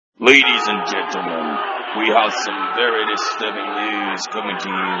Ladies and gentlemen, we have some very disturbing news coming to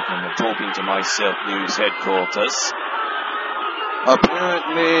you from the Talking to Myself News headquarters.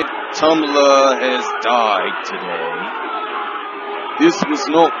 Apparently, Tumblr has died today. This was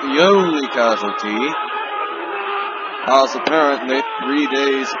not the only casualty, as apparently 3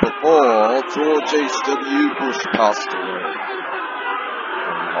 days before, George H.W. Bush passed away.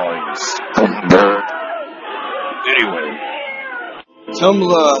 Anyway,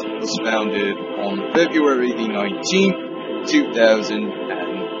 Tumblr was founded on February the 19th,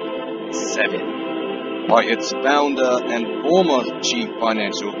 2007 by its founder and former Chief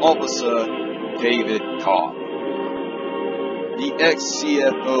Financial Officer, David Kopp. The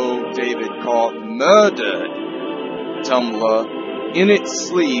ex-CFO David Kopp murdered Tumblr in its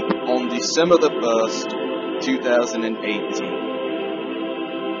sleep on December the 1st,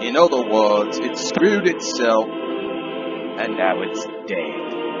 2018. In other words, it screwed itself and now it's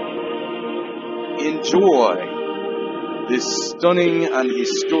dead. Enjoy this stunning and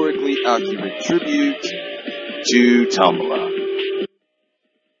historically accurate tribute to Tumblr.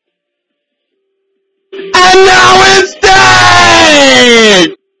 And now it's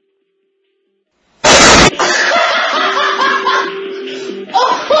dead!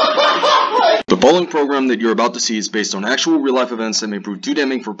 The following program that you're about to see is based on actual real-life events that may prove too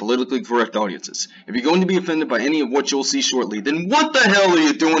damning for politically correct audiences. If you're going to be offended by any of what you'll see shortly, then what the hell are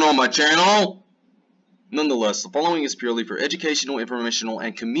you doing on my channel? Nonetheless, the following is purely for educational, informational,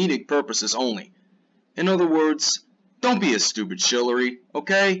 and comedic purposes only. In other words, don't be a stupid shillery,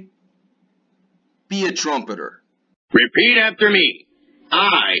 okay? Be a trumpeter. Repeat after me.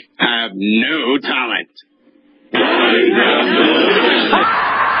 I have no talent.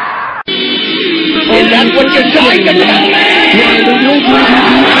 Is that what you're trying to tell me?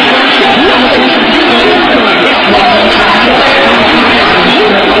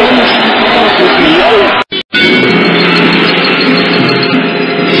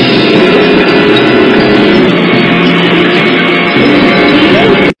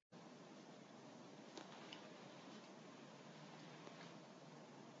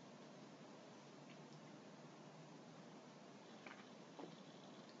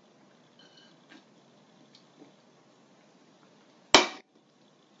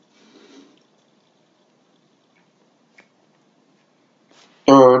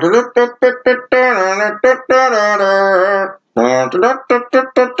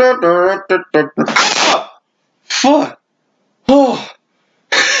 Fuck. Oh.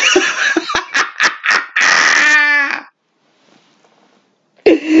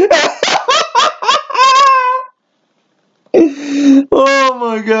 Oh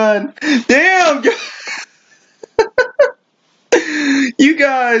my god. Damn. You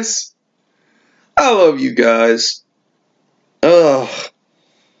guys. I love you guys. Ugh.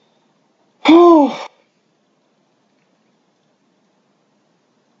 Oh.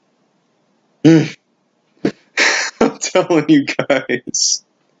 I'm telling you guys.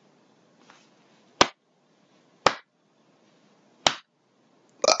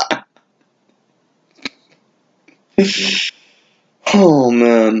 Oh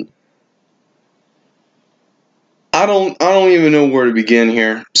man. I don't even know where to begin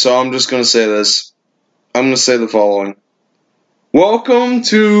here. So I'm just going to say this. I'm going to say the following. Welcome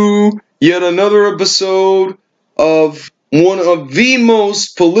to yet another episode of one of the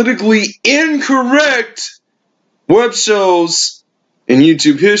most politically incorrect web shows in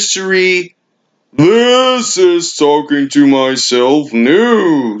YouTube history. This is Talking to Myself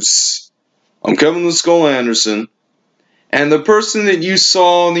News. I'm Kevin the Skull Anderson, and the person that you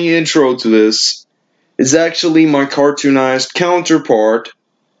saw in the intro to this is actually my cartoonized counterpart,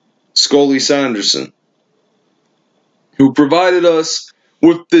 Scully Sanderson, who provided us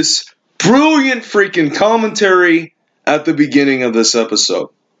with this brilliant freaking commentary at the beginning of this episode.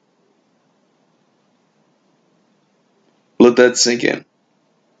 Let that sink in.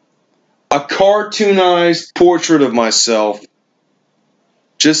 A cartoonized portrait of myself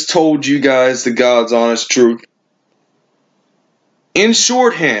just told you guys the God's honest truth in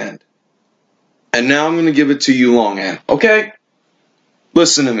shorthand. And now I'm going to give it to you longhand, okay?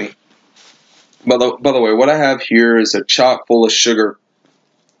 Listen to me. By the way, what I have here is a chock full of sugar.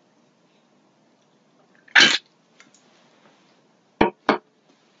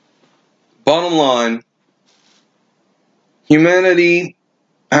 Bottom line, humanity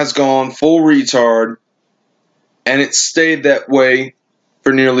has gone full retard, and it's stayed that way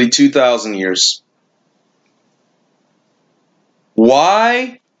for nearly 2,000 years.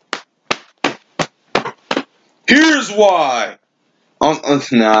 Why? Here's why.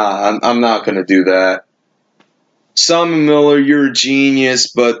 I'm not going to do that. Simon Miller, you're a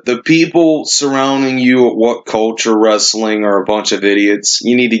genius, but the people surrounding you at What Culture Wrestling are a bunch of idiots.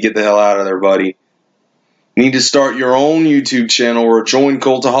 You need to get the hell out of there, buddy. You need to start your own YouTube channel or join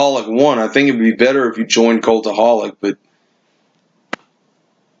Cultaholic 1. I think it'd be better if you joined Cultaholic, but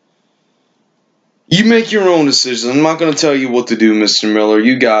you make your own decisions. I'm not going to tell you what to do, Mr. Miller.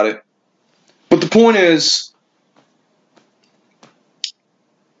 You got it. But the point is,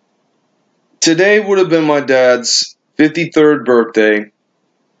 today would have been my dad's 53rd birthday.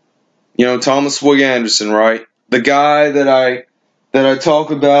 You know, Thomas Wig Anderson, right? The guy that I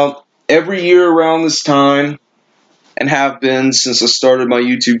talk about every year around this time and have been since I started my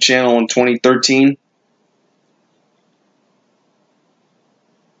YouTube channel in 2013.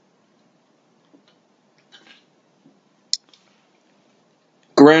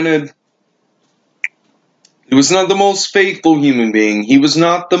 Granted, he was not the most faithful human being. He was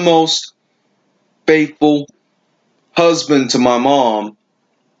not the most faithful husband to my mom.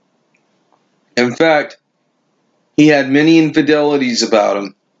 In fact, he had many infidelities about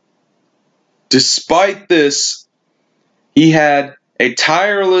him. Despite this, he had a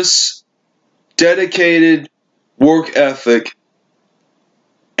tireless, dedicated work ethic,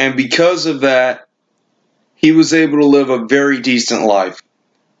 and because of that, he was able to live a very decent life,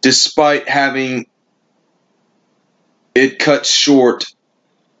 despite having it cut short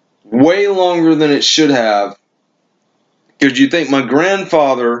way longer than it should have. Because you think my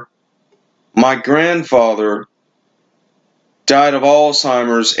grandfather died of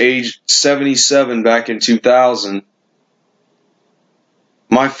Alzheimer's age 77 back in 2000.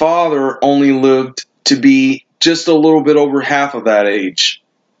 My father only lived to be just a little bit over half of that age.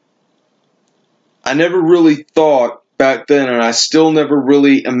 I never really thought back then, and I still never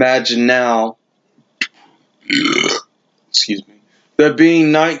really imagine now, excuse me, that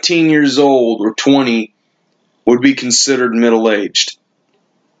being 19 years old or 20 would be considered middle-aged.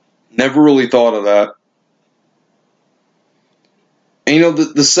 Never really thought of that. And you know,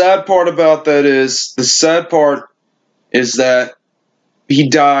 the sad part about that is, that he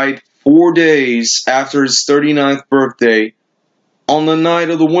died 4 days after his 39th birthday on the night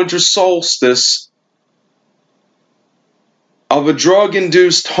of the winter solstice of a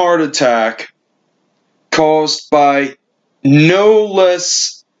drug-induced heart attack caused by no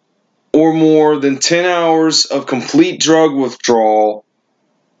less or more than 10 hours of complete drug withdrawal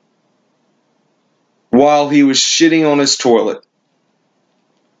while he was shitting on his toilet.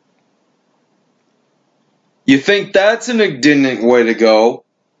 You think that's an indignant way to go?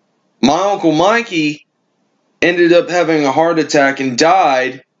 My Uncle Mikey ended up having a heart attack and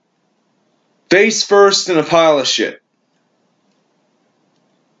died face first in a pile of shit.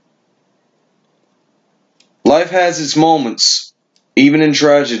 Life has its moments, even in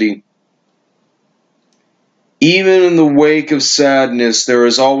tragedy. Even in the wake of sadness, there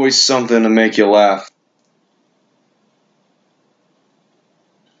is always something to make you laugh.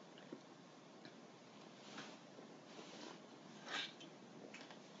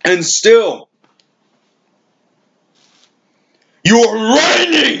 And still, your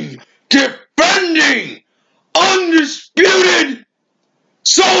reigning, defending, undisputed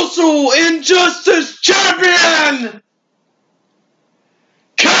social injustice champion,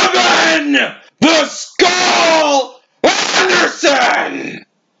 Kevin the Skull Anderson!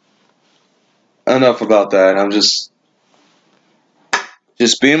 Enough about that. I'm just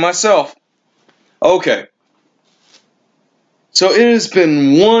being myself. Okay. So it has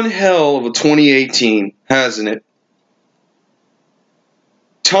been one hell of a 2018, hasn't it?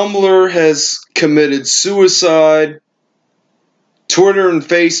 Tumblr has committed suicide. Twitter and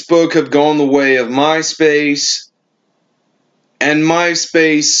Facebook have gone the way of MySpace. And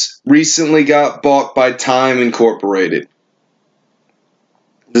MySpace recently got bought by Time Incorporated.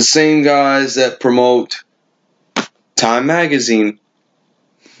 The same guys that promote Time Magazine.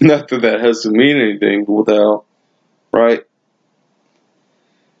 Not that that has to mean anything, but what the hell, right?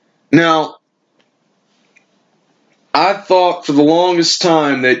 Now, I thought for the longest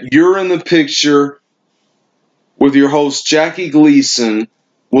time that You're in the Picture with your host Jackie Gleason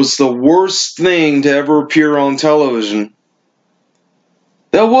was the worst thing to ever appear on television.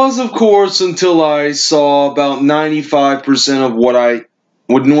 That was, of course, until I saw about 95% of what I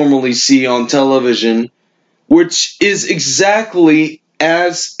would normally see on television, which is exactly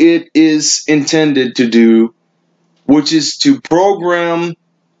as it is intended to do, which is to program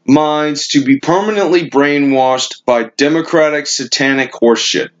minds to be permanently brainwashed by democratic satanic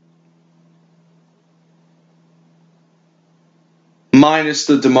horseshit. Minus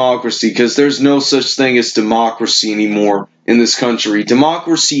the democracy, because there's no such thing as democracy anymore in this country.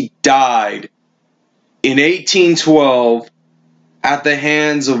 Democracy died in 1812 at the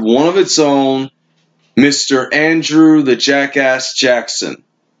hands of one of its own, Mr. Andrew the Jackass Jackson.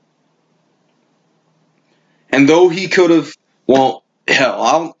 And though he could have, well,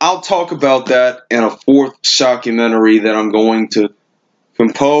 hell, I'll talk about that in a fourth shockumentary that I'm going to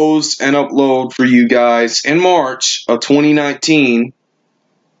compose and upload for you guys in March of 2019,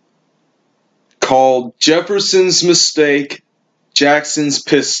 called Jefferson's Mistake, Jackson's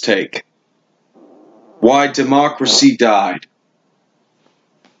Piss Take. Why Democracy Died.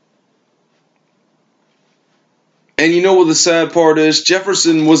 And you know what the sad part is?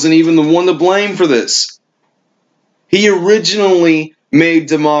 Jefferson wasn't even the one to blame for this. He originally made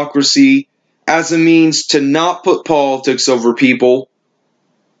democracy as a means to not put politics over people.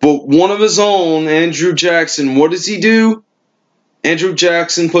 But one of his own, Andrew Jackson, what does he do? Andrew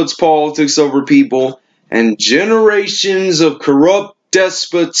Jackson puts politics over people, and generations of corrupt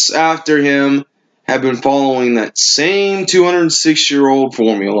despots after him have been following that same 206-year-old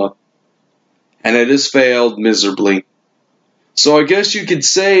formula. And it has failed miserably. So I guess you could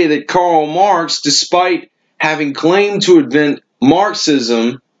say that Karl Marx, despite having claimed to invent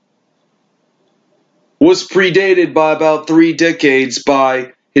Marxism, was predated by about 3 decades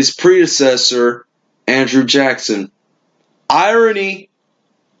by his predecessor, Andrew Jackson. Irony.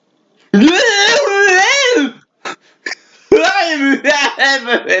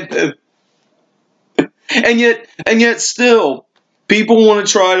 And yet still, people want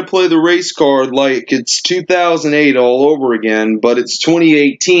to try to play the race card like it's 2008 all over again, but it's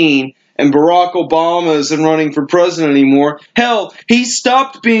 2018 and Barack Obama isn't running for president anymore. Hell, he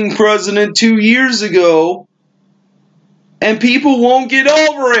stopped being president 2 years ago, and people won't get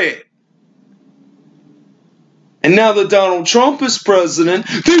over it. And now that Donald Trump is president,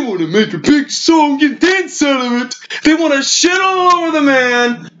 they want to make a big song and dance out of it. They want to shit all over the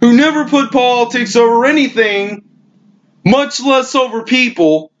man who never put politics over anything, much less over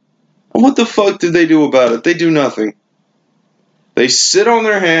people. And what the fuck did they do about it? They do nothing. They sit on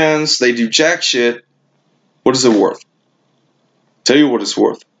their hands. They do jack shit. What is it worth? Tell you what it's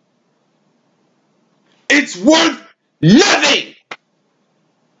worth. It's worth nothing!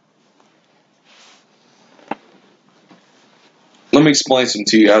 Let me explain something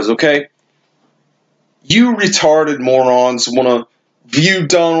to you guys, okay? You retarded morons want to view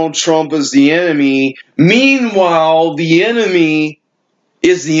Donald Trump as the enemy. Meanwhile, the enemy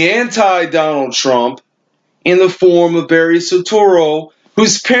is the anti-Donald Trump in the form of Barry Soetoro,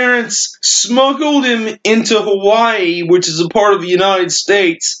 whose parents smuggled him into Hawaii, which is a part of the United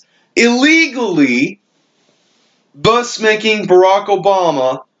States, illegally, thus making Barack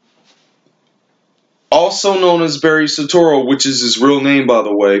Obama, also known as Barry Soetoro, which is his real name, by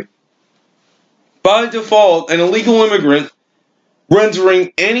the way, by default, an illegal immigrant,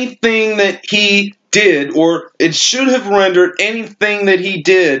 rendering anything that he did, or it should have rendered anything that he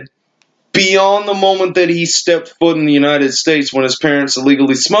did, beyond the moment that he stepped foot in the United States when his parents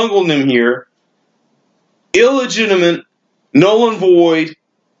illegally smuggled him here, illegitimate, null and void,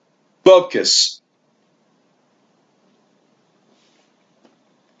 bupkis.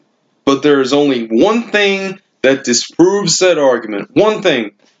 But there is only one thing that disproves that argument. One thing.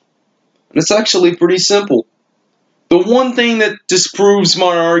 And it's actually pretty simple. The one thing that disproves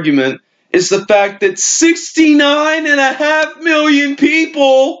my argument is the fact that 69.5 million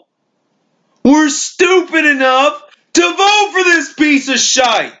people were stupid enough to vote for this piece of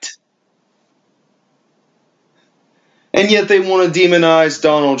shite. And yet they want to demonize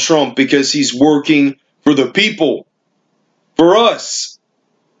Donald Trump because he's working for the people. For us.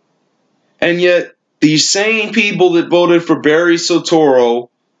 And yet, these same people that voted for Barry Soetoro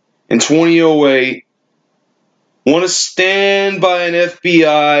in 2008 want to stand by an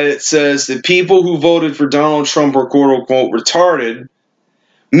FBI that says that people who voted for Donald Trump are quote-unquote retarded.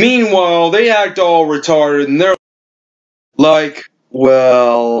 Meanwhile, they act all retarded and they're like,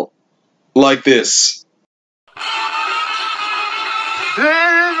 well, like this.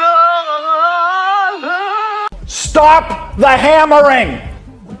 Stop the hammering!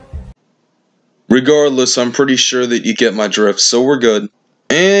 Regardless, I'm pretty sure that you get my drift, so we're good.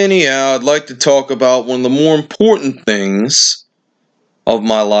 Anyhow, I'd like to talk about one of the more important things of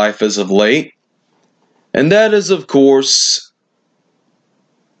my life as of late, and that is, of course,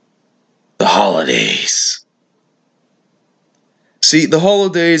 the holidays. See, the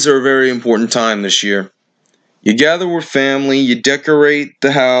holidays are a very important time this year. You gather with family, you decorate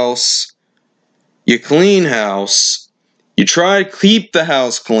the house, you clean house, you try to keep the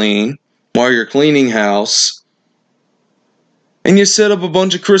house clean while you're cleaning house, and you set up a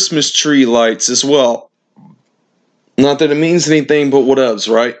bunch of Christmas tree lights as well. Not that it means anything, but whatevs,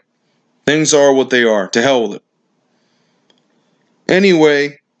 right? Things are what they are. To hell with it.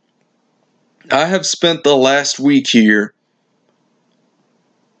 Anyway, I have spent the last week here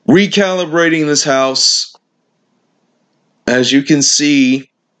recalibrating this house. As you can see,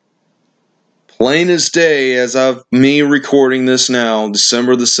 plain as day, as of me recording this now,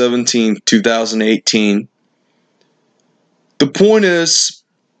 December the 17th, 2018. The point is,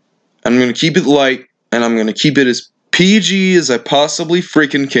 I'm going to keep it light, and I'm going to keep it as PG as I possibly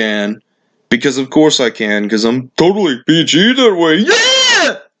freaking can. Because of course I can, because I'm totally PG that way.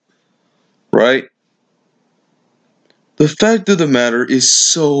 Yeah! Right? The fact of the matter is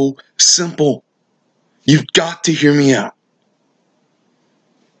so simple. You've got to hear me out.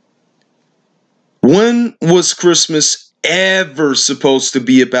 When was Christmas ever supposed to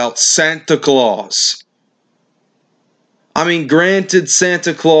be about Santa Claus? I mean, granted,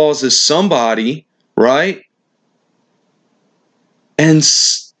 Santa Claus is somebody, right? And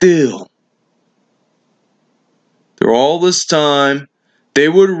still, through all this time, they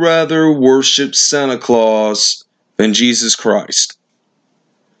would rather worship Santa Claus than Jesus Christ.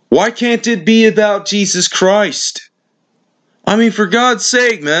 Why can't it be about Jesus Christ? I mean, for God's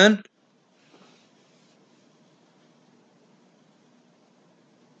sake, man.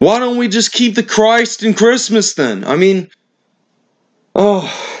 Why don't we just keep the Christ in Christmas then? I mean,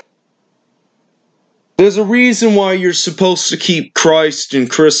 there's a reason why you're supposed to keep Christ in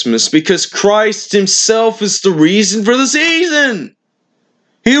Christmas, because Christ himself is the reason for the season.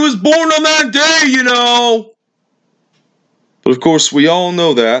 He was born on that day, you know. But of course, we all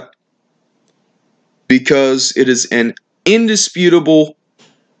know that, because it is an indisputable,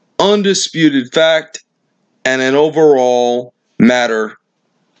 undisputed fact, and an overall matter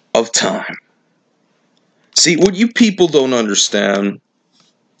of time. See, what you people don't understand,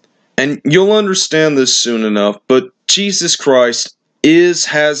 and you'll understand this soon enough, but Jesus Christ is,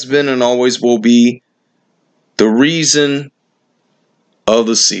 has been, and always will be the reason of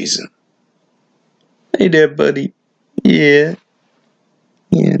the season. Hey there, buddy. Yeah.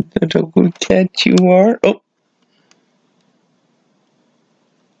 Yeah, that's a good cat you are. Oh.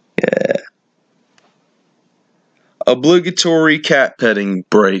 Yeah. Obligatory cat petting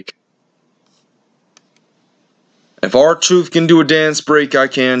break. If R-Truth can do a dance break, I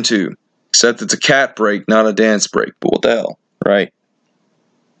can too. Except it's a cat break, not a dance break. But what the hell, right?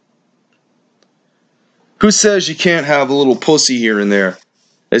 Who says you can't have a little pussy here and there?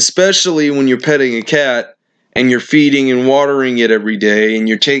 Especially when you're petting a cat and you're feeding and watering it every day and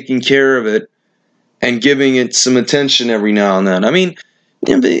you're taking care of it and giving it some attention every now and then. I mean,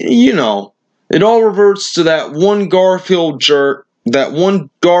 you know, it all reverts to that one Garfield joke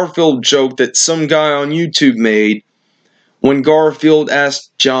that some guy on YouTube made when Garfield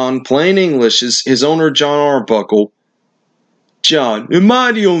asked John, plain English, his owner John Arbuckle, "John, am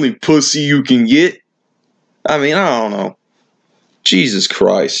I the only pussy you can get?" I mean, I don't know. Jesus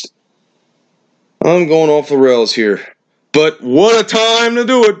Christ. I'm going off the rails here. But what a time to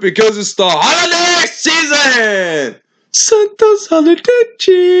do it, because it's the holiday season! Santa's holiday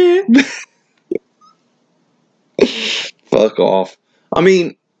cheer. Fuck off. I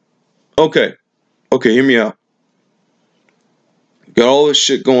mean, okay, hear me out. Got all this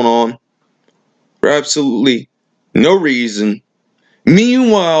shit going on for absolutely no reason.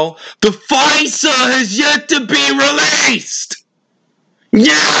 Meanwhile, the FISA has yet to be released!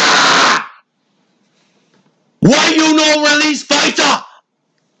 Yeah! Why you no release FISA?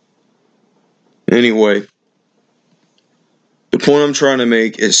 Anyway, the point I'm trying to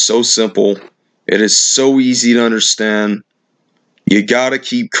make is so simple. It is so easy to understand. You gotta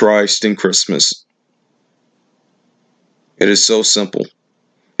keep Christ in Christmas. It is so simple.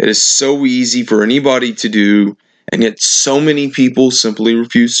 It is so easy for anybody to do, and yet so many people simply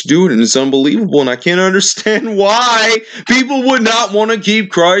refuse to do it, and it's unbelievable, and I can't understand why people would not want to keep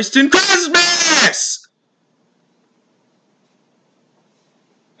Christ in Christmas!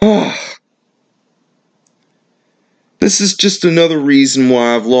 This is just another reason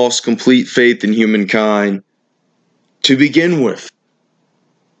why I've lost complete faith in humankind to begin with.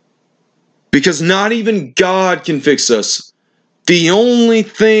 Because not even God can fix us. The only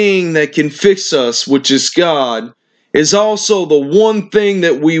thing that can fix us, which is God, is also the one thing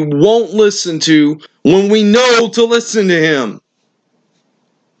that we won't listen to when we know to listen to Him.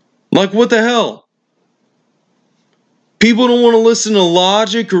 Like, what the hell? People don't want to listen to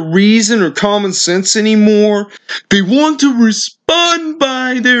logic or reason or common sense anymore. They want to respond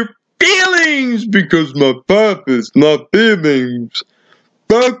by their feelings, because my purpose, my feelings.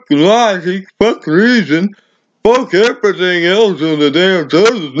 Fuck logic, fuck reason, fuck everything else in the damn church.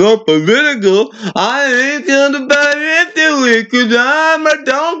 It's not political. I ain't gonna buy can't do it because I'm a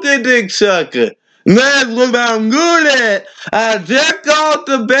donkey dick sucker. And that's what I'm good at. I jerk off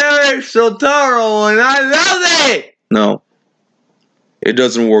the Barry Sotaro and I love it. No, it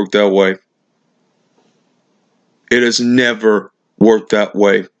doesn't work that way. It has never worked that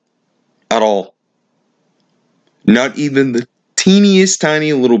way at all. Not even the teeniest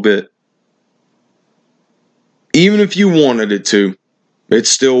tiny little bit. Even if you wanted it to, it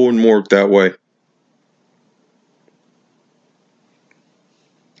still wouldn't work that way.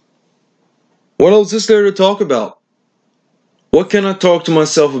 What else is there to talk about? What can I talk to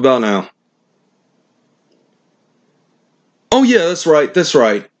myself about now? Oh yeah, that's right.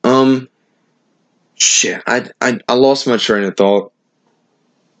 Shit, I lost my train of thought.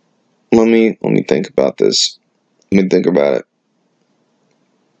 Let me think about this. Let me think about it.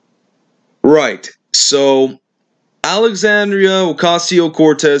 Right. So Alexandria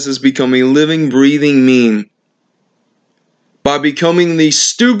Ocasio-Cortez has become a living, breathing meme by becoming the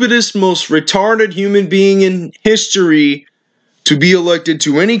stupidest, most retarded human being in history to be elected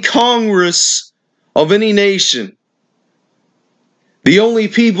to any Congress of any nation. The only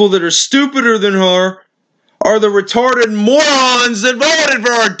people that are stupider than her are the retarded morons that voted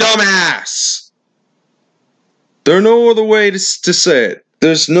for her dumbass. There's no other way to say it.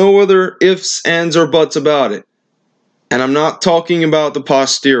 There's no other ifs, ands, or buts about it. And I'm not talking about the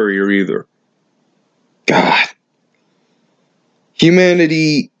posterior either. God.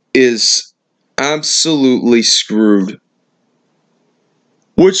 Humanity is absolutely screwed.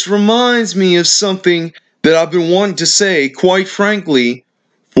 Which reminds me of something that I've been wanting to say, quite frankly,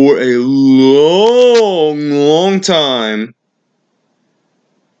 for a long time.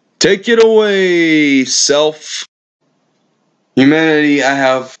 Take it away, self. Humanity, I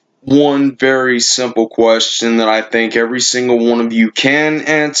have one very simple question that I think every single one of you can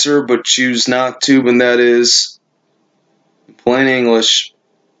answer, but choose not to, and that is, in plain English,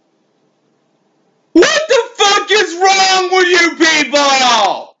 what the fuck is wrong with you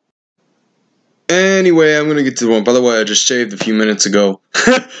people? Anyway, I'm gonna get to the one. By the way, I just shaved a few minutes ago.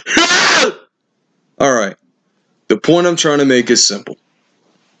 Alright. The point I'm trying to make is simple.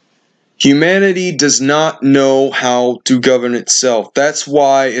 Humanity does not know how to govern itself. That's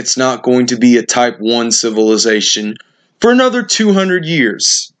why it's not going to be a Type 1 civilization for another 200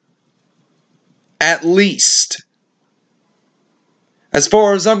 years. At least. As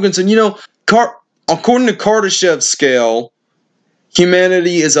far as I'm concerned, according to Kardashev's scale,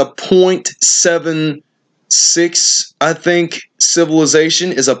 humanity is a 0.76, I think,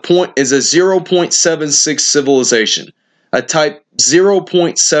 civilization, is a 0.76 civilization. A Type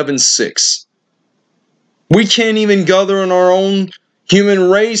 0.76. We can't even govern our own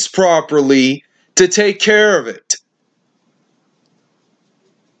human race properly to take care of it.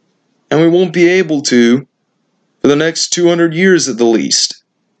 And we won't be able to for the next 200 years at the least.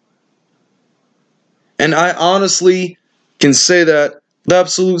 And I honestly can say that with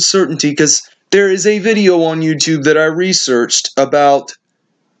absolute certainty because there is a video on YouTube that I researched about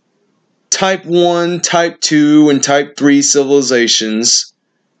Type 1, Type 2, and Type 3 civilizations,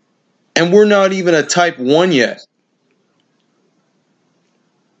 and we're not even a Type 1 yet.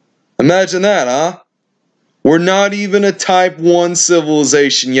 Imagine that, huh? We're not even a Type 1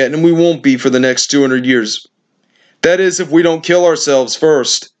 civilization yet, and we won't be for the next 200 years. That is, if we don't kill ourselves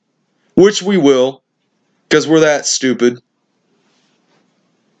first, which we will, because we're that stupid.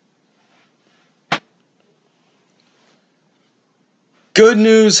 Good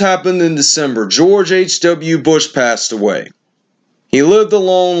news happened in December. George H.W. Bush passed away. He lived a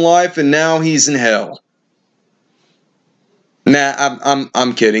long life and now he's in hell. Nah,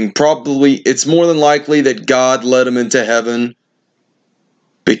 I'm kidding. Probably, it's more than likely that God led him into heaven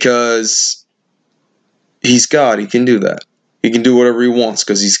because he's God. He can do that. He can do whatever he wants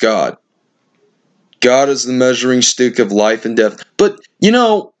because he's God. God is the measuring stick of life and death. But,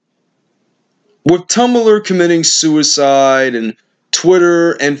 with Tumblr committing suicide and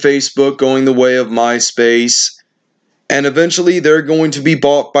Twitter and Facebook going the way of MySpace, and eventually they're going to be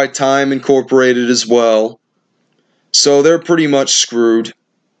bought by Time Incorporated as well. So they're pretty much screwed.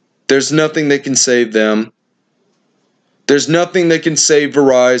 There's nothing that can save them. There's nothing that can save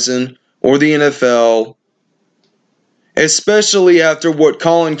Verizon or the NFL, especially after what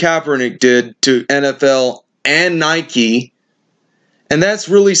Colin Kaepernick did to NFL and Nike, and that's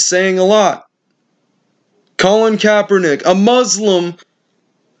really saying a lot. Colin Kaepernick, a Muslim,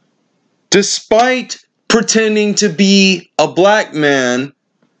 despite pretending to be a black man,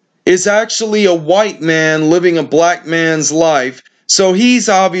 is actually a white man living a black man's life, so he's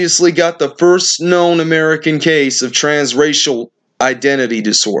obviously got the first known American case of transracial identity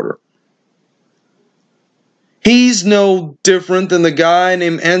disorder. He's no different than the guy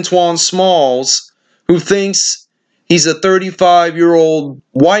named Antoine Smalls who thinks he's a 35-year-old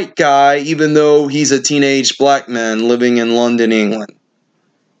white guy even though he's a teenage black man living in London, England.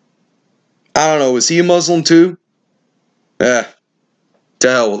 I don't know, is he a Muslim too? To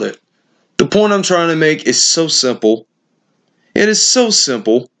hell with it. The point I'm trying to make is so simple. It is so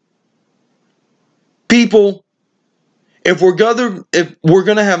simple. People, if we're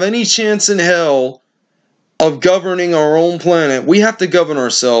gonna have any chance in hell of governing our own planet, we have to govern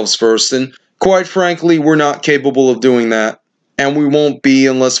ourselves first, and quite frankly, we're not capable of doing that, and we won't be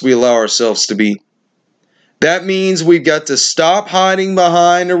unless we allow ourselves to be. That means we've got to stop hiding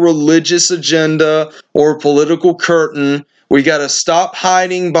behind a religious agenda or a political curtain. We got to stop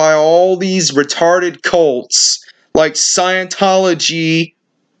hiding by all these retarded cults like Scientology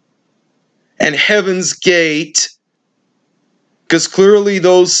and Heaven's Gate, because clearly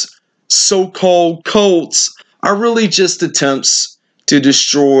those so-called cults are really just attempts to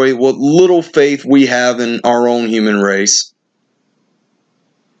destroy what little faith we have in our own human race.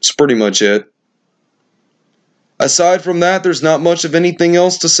 That's pretty much it. Aside from that, there's not much of anything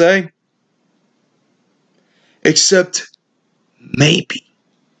else to say. Except maybe,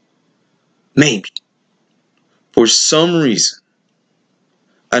 for some reason,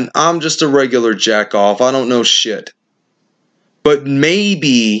 and I'm just a regular jack-off, I don't know shit, but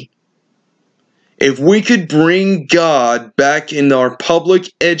maybe if we could bring God back in our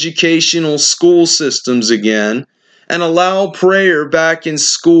public educational school systems again and allow prayer back in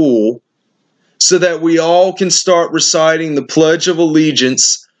school so that we all can start reciting the Pledge of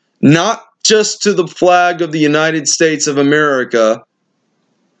Allegiance, not just to the flag of the United States of America,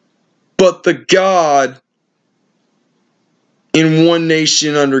 but the God in one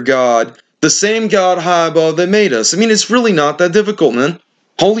nation under God, the same God high above that made us. I mean, it's really not that difficult, man.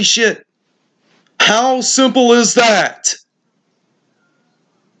 Holy shit. How simple is that?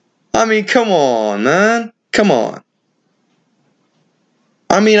 I mean, come on, man. Come on.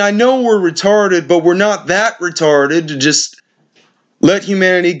 I mean, I know we're retarded, but we're not that retarded to just let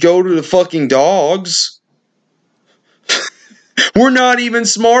humanity go to the fucking dogs. We're not even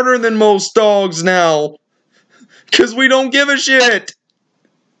smarter than most dogs now. Because we don't give a shit.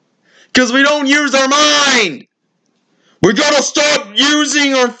 Because we don't use our mind. We gotta stop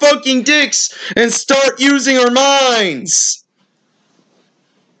using our fucking dicks and start using our minds.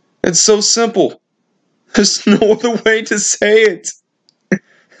 It's so simple. There's no other way to say it.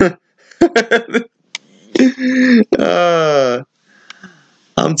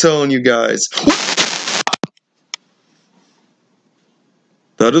 I'm telling you guys.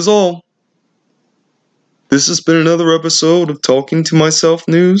 That is all. This has been another episode of Talking to Myself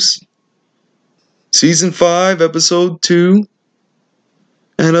News. Season 5, Episode 2.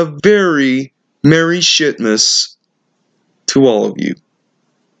 And a very Merry Shitmas to all of you.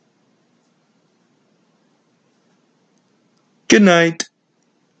 Good night.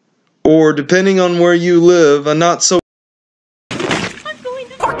 Or depending on where you live, a not so